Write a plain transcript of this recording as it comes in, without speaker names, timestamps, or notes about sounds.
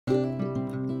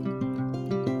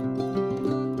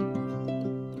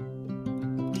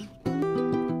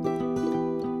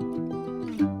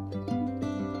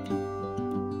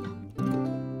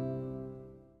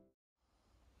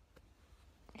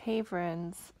Hey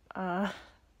friends,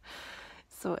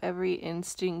 so every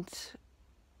instinct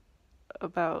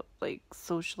about like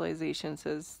socialization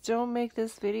says, don't make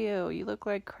this video, you look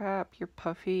like crap, you're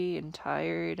puffy and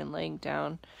tired and laying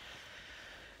down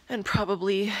and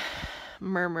probably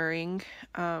murmuring,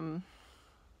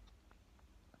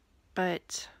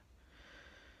 but,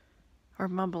 or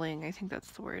mumbling, I think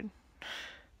that's the word.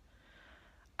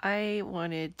 I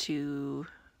wanted to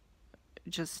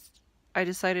I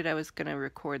decided I was gonna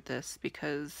record this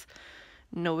because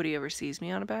nobody ever sees me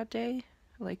on a bad day.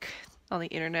 Like on the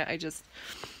internet, I just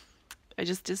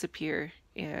disappear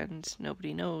and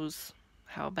nobody knows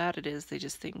how bad it is. They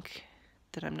just think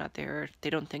that I'm not there. They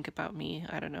don't think about me.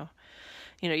 I don't know.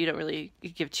 You don't really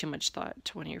give too much thought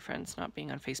to one of your friends not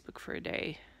being on Facebook for a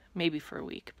day, maybe for a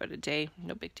week, but a day,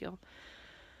 no big deal.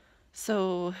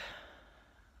 So,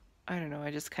 I don't know.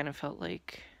 I just kind of felt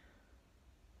like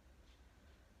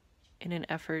in an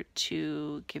effort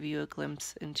to give you a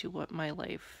glimpse into what my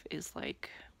life is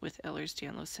like with Ehlers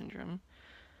Danlos syndrome,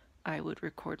 I would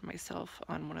record myself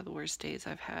on one of the worst days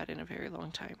I've had in a very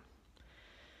long time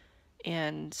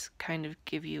and kind of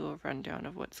give you a rundown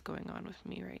of what's going on with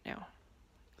me right now.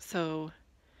 So,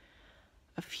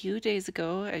 a few days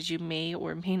ago, as you may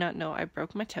or may not know, I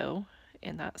broke my toe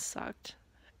and that sucked.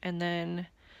 And then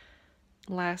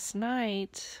last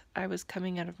night, I was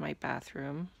coming out of my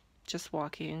bathroom, just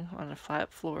walking on a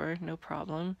flat floor, no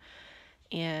problem,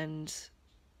 and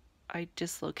I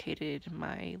dislocated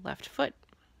my left foot.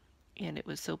 And it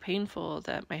was so painful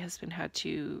that my husband had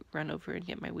to run over and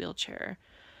get my wheelchair.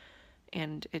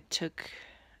 And it took,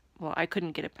 well, I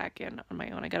couldn't get it back in on my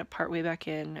own. I got it partway back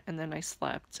in, and then I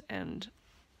slept, and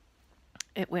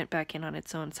it went back in on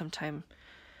its own sometime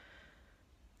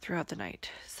throughout the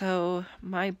night. So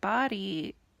my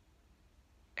body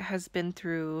has been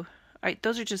through,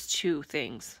 those are just two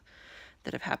things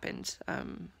that have happened.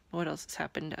 What else has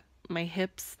happened? My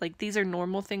hips, like these are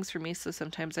normal things for me, so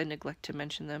sometimes I neglect to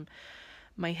mention them.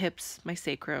 My hips, my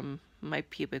sacrum, my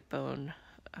pubic bone,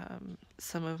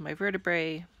 some of my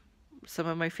vertebrae, some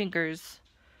of my fingers,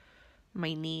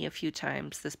 my knee a few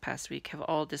times this past week have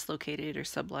all dislocated or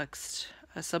subluxed.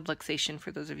 A subluxation,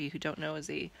 for those of you who don't know, is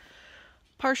a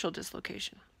partial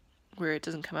dislocation where it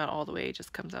doesn't come out all the way, it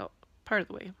just comes out part of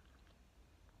the way.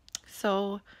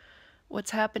 So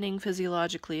what's happening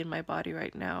physiologically in my body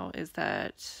right now is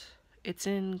that it's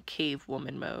in cave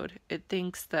woman mode. It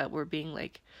thinks that we're being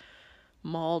like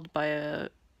mauled by a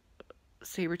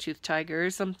saber-toothed tiger or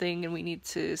something, and we need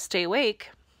to stay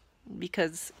awake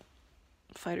because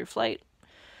fight or flight.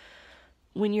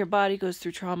 When your body goes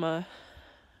through trauma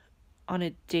on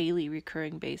a daily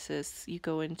recurring basis, you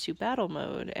go into battle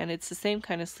mode, and it's the same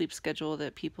kind of sleep schedule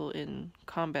that people in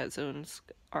combat zones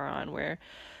are on, where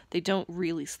they don't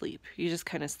really sleep. You just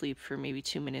kind of sleep for maybe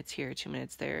 2 minutes here, 2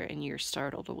 minutes there, and you're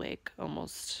startled awake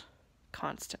almost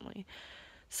constantly.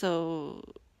 So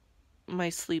my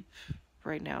sleep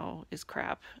right now is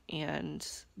crap, and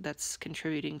that's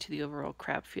contributing to the overall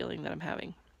crap feeling that I'm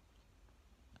having.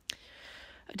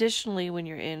 Additionally, when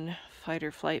you're in fight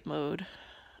or flight mode,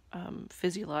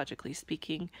 physiologically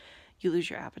speaking, you lose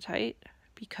your appetite,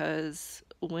 because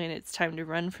when it's time to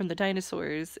run from the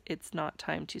dinosaurs, it's not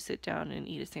time to sit down and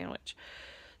eat a sandwich.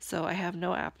 So I have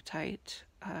no appetite.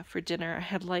 For dinner, I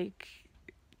had like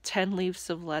 10 leaves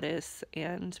of lettuce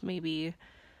and maybe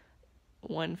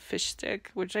one fish stick,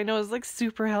 which I know is like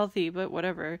super healthy, but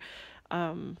whatever.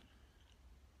 And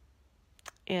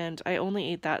I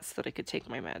only ate that so that I could take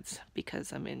my meds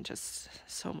because I'm in just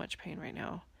so much pain right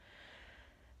now.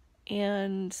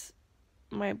 And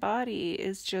my body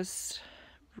is just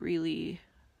really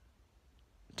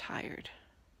tired.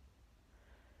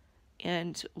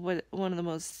 And one of the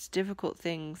most difficult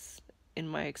things in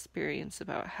my experience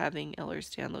about having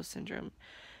Ehlers Danlos syndrome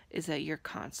is that you're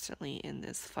constantly in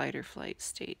this fight or flight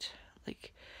state.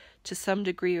 Like, to some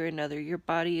degree or another, your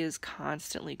body is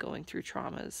constantly going through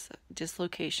traumas,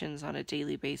 dislocations on a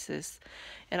daily basis.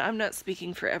 And I'm not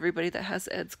speaking for everybody that has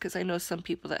EDS, because I know some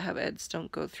people that have EDS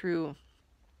don't go through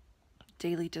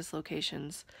daily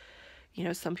dislocations.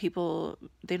 Some people,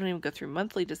 they don't even go through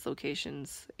monthly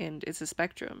dislocations, and it's a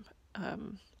spectrum.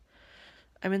 I'm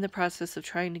in the process of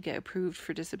trying to get approved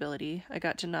for disability. I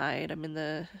got denied. I'm in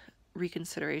the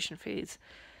reconsideration phase.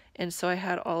 And so I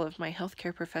had all of my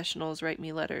healthcare professionals write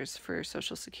me letters for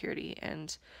Social Security.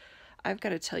 And I've got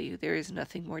to tell you, there is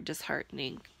nothing more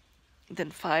disheartening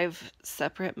than 5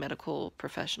 separate medical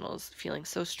professionals feeling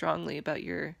so strongly about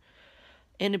your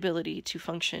inability to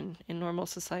function in normal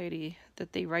society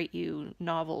that they write you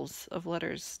novels of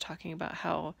letters talking about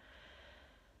how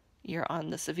you're on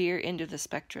the severe end of the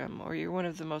spectrum, or you're one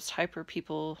of the most hyper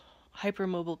people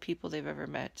hypermobile people they've ever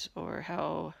met, or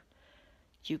how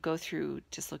you go through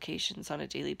dislocations on a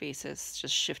daily basis,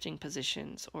 just shifting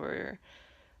positions or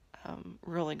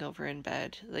rolling over in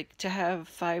bed. Like, to have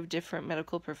 5 different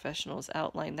medical professionals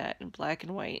outline that in black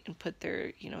and white and put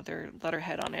their, their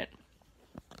letterhead on it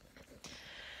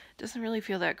doesn't really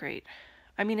feel that great.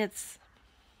 I mean, it's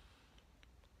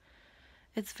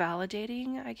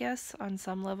validating, I guess, on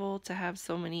some level, to have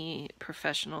so many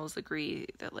professionals agree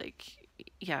that, like,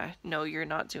 yeah, no, you're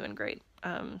not doing great.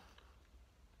 And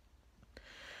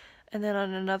then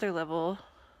on another level,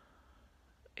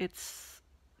 it's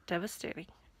devastating.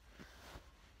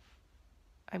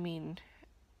 I mean,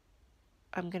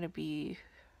 I'm going to be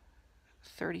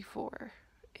 34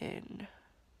 in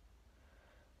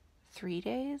 3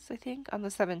 days, I think, on the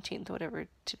 17th, whatever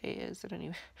today is. I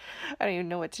don't even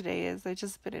know what today is. I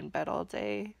just been in bed all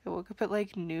day. I woke up at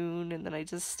like noon, and then I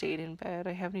just stayed in bed.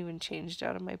 I haven't even changed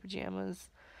out of my pajamas.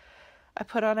 I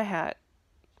put on a hat,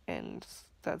 and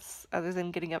that's, other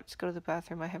than getting up to go to the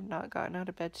bathroom, I have not gotten out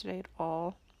of bed today at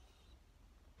all.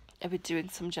 I've been doing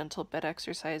some gentle bed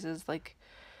exercises, like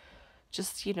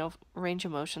just, range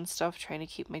of motion stuff, trying to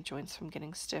keep my joints from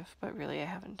getting stiff, but really I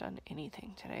haven't done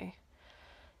anything today.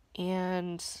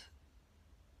 And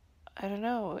I don't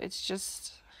know, it's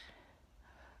just,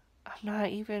 I'm not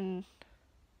even,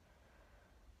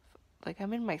 like,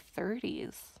 I'm in my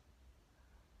 30s.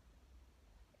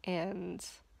 And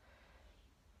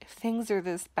if things are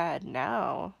this bad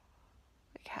now,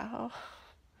 like, how?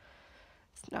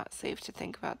 It's not safe to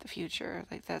think about the future.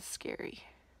 Like, that's scary.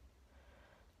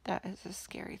 That is a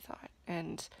scary thought.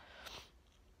 And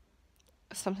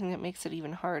something that makes it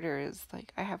even harder is,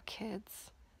 like, I have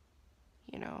kids,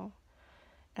 and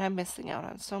I'm missing out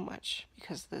on so much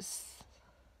because this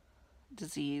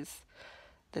disease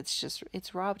that's just,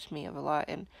 it's robbed me of a lot.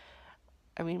 And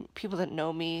I mean, people that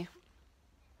know me,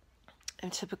 I'm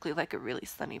typically like a really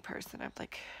sunny person. I'm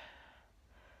like,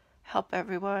 help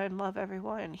everyone, love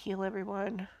everyone, heal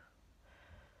everyone,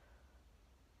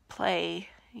 play,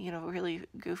 really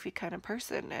goofy kind of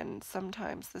person. And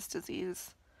sometimes this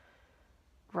disease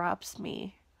robs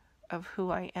me of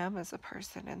who I am as a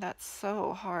person, and that's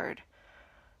so hard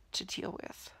to deal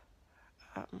with.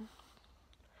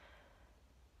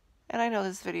 And I know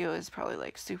this video is probably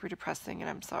like super depressing, and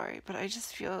I'm sorry, but I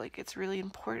just feel like it's really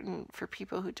important for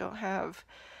people who don't have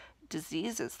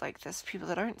diseases like this, people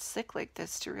that aren't sick like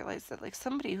this, to realize that, like,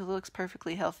 somebody who looks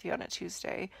perfectly healthy on a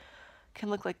Tuesday can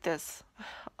look like this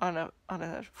on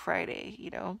a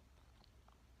Friday,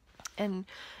 And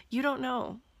you don't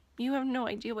know. You have no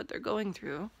idea what they're going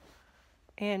through.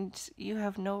 And you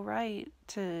have no right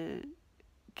to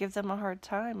give them a hard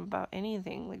time about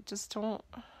anything. Like, just don't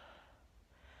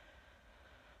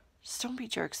be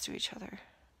jerks to each other.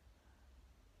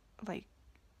 Like,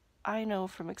 I know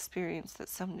from experience that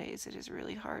some days it is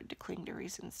really hard to cling to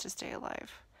reasons to stay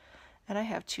alive. And I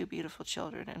have 2 beautiful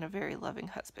children and a very loving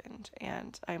husband.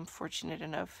 And I'm fortunate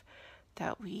enough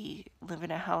that we live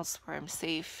in a house where I'm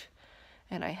safe,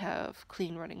 and I have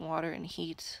clean running water and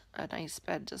heat, a nice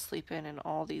bed to sleep in, and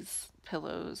all these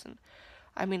pillows. And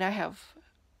I mean, I have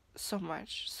so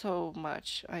much.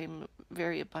 I'm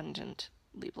very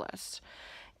abundantly blessed.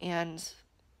 And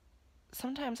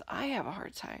sometimes I have a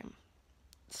hard time.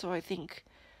 So I think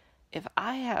if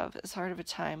I have as hard of a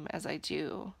time as I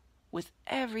do with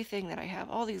everything that I have,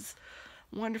 all these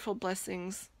wonderful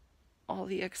blessings, all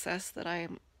the excess that I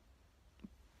am,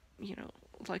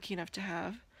 lucky enough to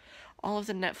have, all of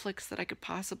the Netflix that I could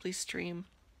possibly stream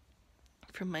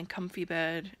from my comfy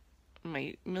bed,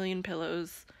 my million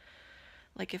pillows,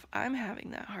 like, if I'm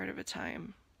having that hard of a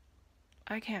time,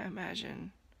 I can't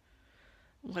imagine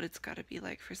what it's got to be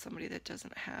like for somebody that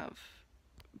doesn't have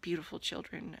beautiful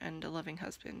children and a loving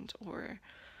husband, or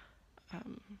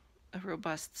a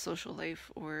robust social life,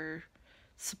 or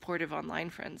supportive online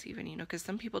friends even, because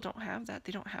some people don't have that.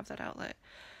 They don't have that outlet.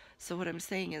 So what I'm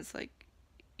saying is, like,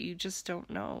 you just don't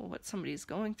know what somebody's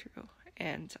going through.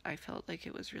 And I felt like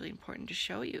it was really important to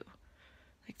show you,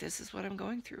 like, this is what I'm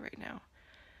going through right now.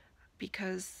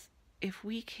 Because if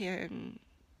we can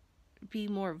be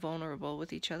more vulnerable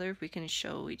with each other, if we can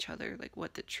show each other, like,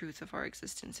 what the truth of our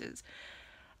existence is,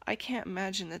 I can't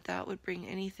imagine that would bring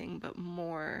anything but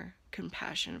more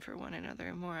compassion for one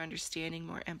another, more understanding,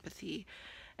 more empathy,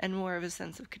 and more of a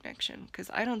sense of connection.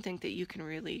 Because I don't think that you can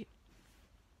really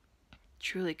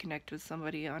truly connect with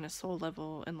somebody on a soul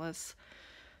level unless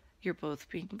you're both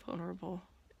being vulnerable.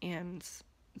 And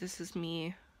this is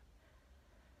me,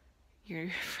 your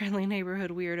friendly neighborhood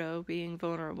weirdo, being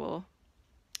vulnerable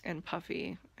and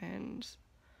puffy and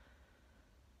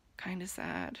kind of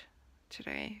sad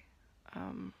today.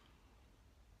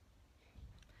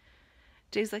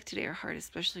 days like today are hard,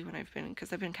 especially when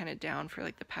because I've been kind of down for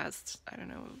like the past, I don't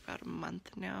know, about a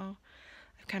month now.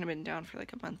 I've kind of been down for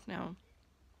like a month now.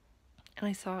 And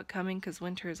I saw it coming because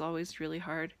winter is always really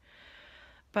hard.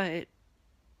 But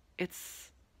it's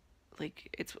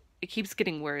it keeps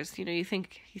getting worse. You know, you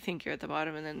think you're at the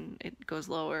bottom and then it goes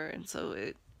lower, and so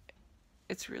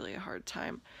it's really a hard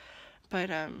time.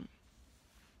 But I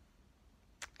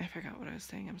forgot what I was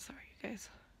saying. I'm sorry, you guys.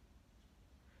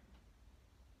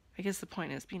 I guess the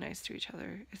point is be nice to each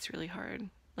other. It's really hard.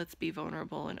 Let's be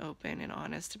vulnerable and open and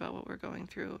honest about what we're going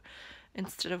through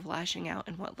instead of lashing out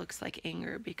in what looks like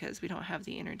anger because we don't have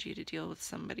the energy to deal with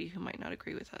somebody who might not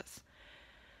agree with us.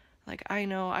 Like, I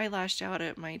know I lashed out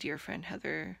at my dear friend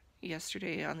Heather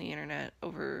yesterday on the internet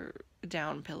over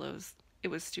down pillows. It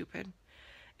was stupid.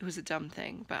 It was a dumb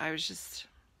thing, but I was just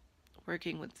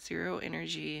working with zero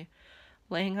energy,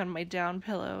 laying on my down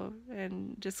pillow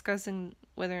and discussing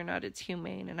whether or not it's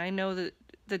humane. And I know that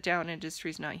the down industry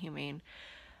is not humane.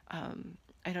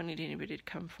 I don't need anybody to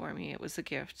come for me. It was a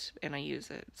gift and I use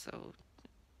it. So,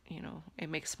 you know, it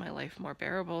makes my life more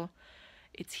bearable.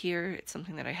 It's here. It's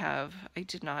something that I have. I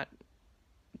did not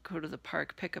go to the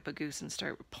park, pick up a goose and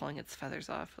start pulling its feathers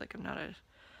off. Like, I'm not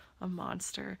a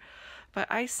monster. But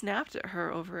I snapped at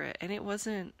her over it, and it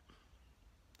wasn't,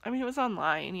 I mean, it was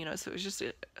online, you know, so it was just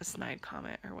a snide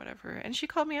comment or whatever. And she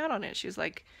called me out on it. She was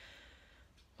like,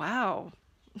 wow,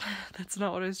 that's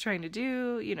not what I was trying to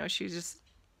do. You know, she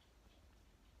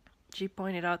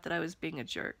pointed out that I was being a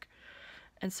jerk.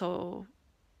 And so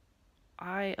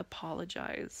I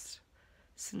apologized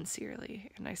sincerely.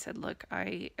 And I said, look,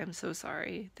 I am so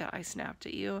sorry that I snapped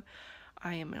at you.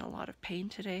 I am in a lot of pain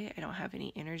today. I don't have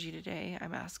any energy today.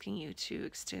 I'm asking you to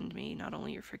extend me not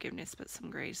only your forgiveness, but some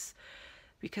grace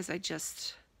because I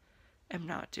just am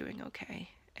not doing okay.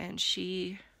 And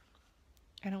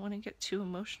I don't want to get too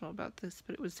emotional about this,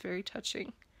 but it was very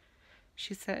touching.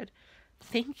 She said,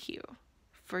 thank you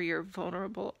for your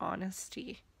vulnerable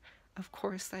honesty. Of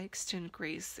course, I extend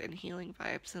grace and healing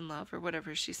vibes and love, or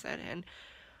whatever she said. And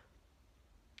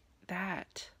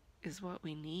that is what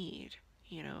we need,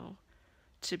 you know,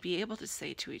 to be able to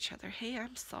say to each other, hey,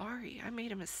 I'm sorry, I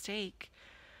made a mistake.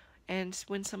 And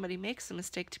when somebody makes a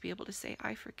mistake, to be able to say,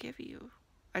 I forgive you.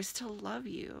 I still love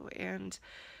you. And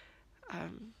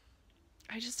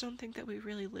I just don't think that we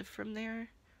really live from there.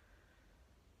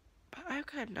 But I've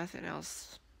got nothing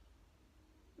else,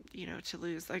 you know, to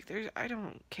lose. Like, I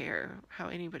don't care how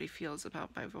anybody feels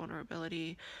about my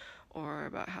vulnerability or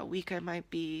about how weak I might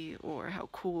be or how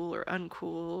cool or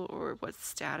uncool or what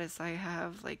status I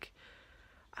have. Like,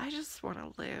 I just want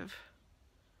to live.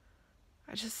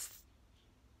 I just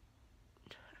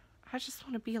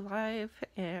want to be alive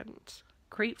and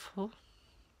grateful.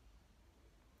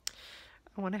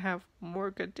 I want to have more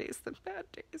good days than bad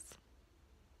days.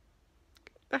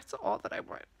 That's all that I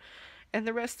want. And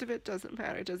the rest of it doesn't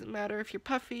matter. It doesn't matter if you're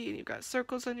puffy and you've got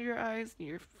circles under your eyes and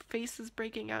your face is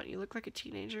breaking out and you look like a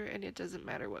teenager, and it doesn't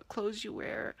matter what clothes you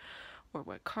wear or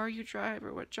what car you drive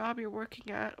or what job you're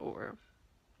working at or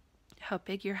how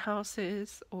big your house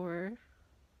is, or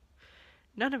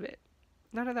none of it.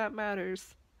 None of that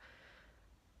matters.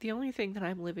 The only thing that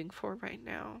I'm living for right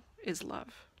now is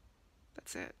love.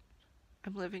 That's it.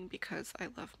 I'm living because I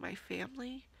love my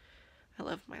family. I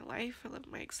love my life. I love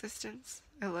my existence.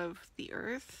 I love the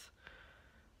earth.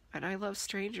 And I love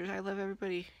strangers. I love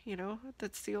everybody, you know?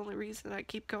 That's the only reason I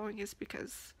keep going, is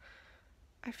because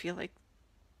I feel like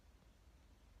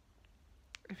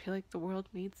the world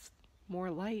needs more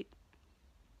light.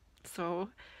 So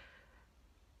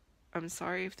I'm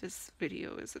sorry if this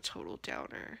video is a total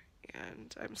downer,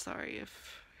 and I'm sorry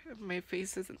if my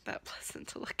face isn't that pleasant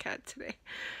to look at today.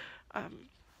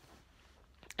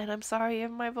 And I'm sorry if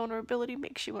my vulnerability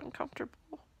makes you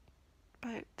uncomfortable,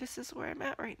 but this is where I'm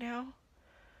at right now,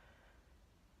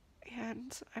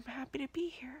 and I'm happy to be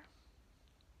here.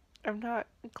 I'm not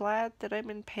glad that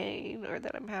I'm in pain or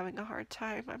that I'm having a hard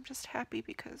time. I'm just happy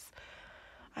because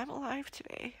I'm alive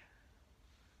today.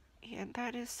 And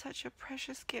that is such a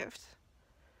precious gift.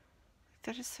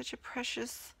 That is such a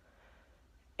precious,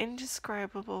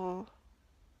 indescribable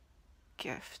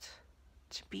gift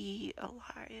to be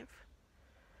alive.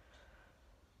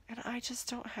 And I just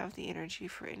don't have the energy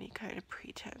for any kind of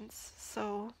pretense.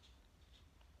 So,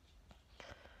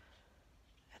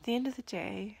 at the end of the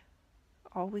day,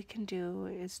 all we can do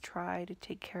is try to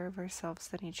take care of ourselves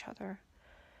and each other.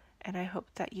 And I hope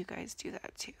that you guys do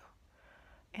that too.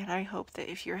 And I hope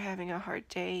that if you're having a hard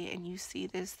day and you see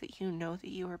this, that you know that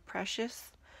you are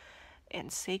precious and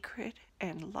sacred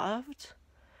and loved,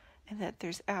 and that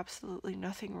there's absolutely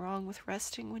nothing wrong with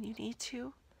resting when you need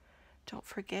to, Don't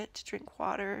forget to drink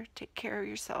water. Take care of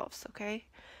yourselves, okay?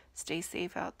 Stay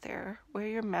safe out there. Wear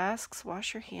your masks.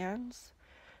 Wash your hands.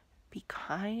 Be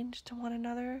kind to one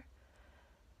another.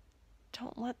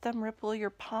 Don't let them ripple your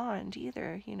pond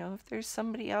either. You know, if there's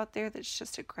somebody out there that's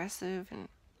just aggressive and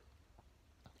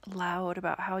loud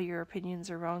about how your opinions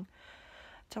are wrong,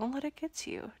 don't let it get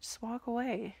to you. Just walk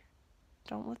away.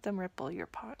 Don't let them ripple your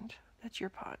pond. That's your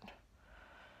pond.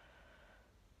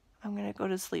 I'm going to go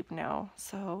to sleep now,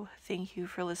 so thank you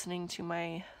for listening to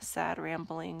my sad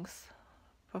ramblings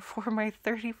before my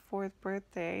 34th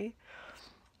birthday.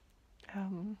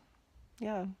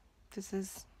 Yeah, this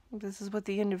is what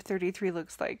the end of 33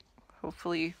 looks like.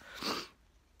 Hopefully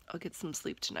I'll get some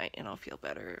sleep tonight and I'll feel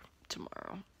better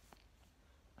tomorrow.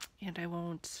 And I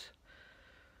won't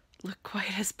look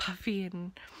quite as puffy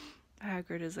and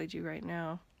haggard as I do right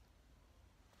now.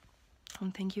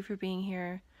 Thank you for being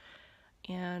here.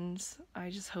 And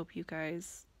I just hope you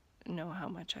guys know how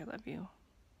much I love you.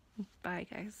 Bye,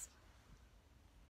 guys.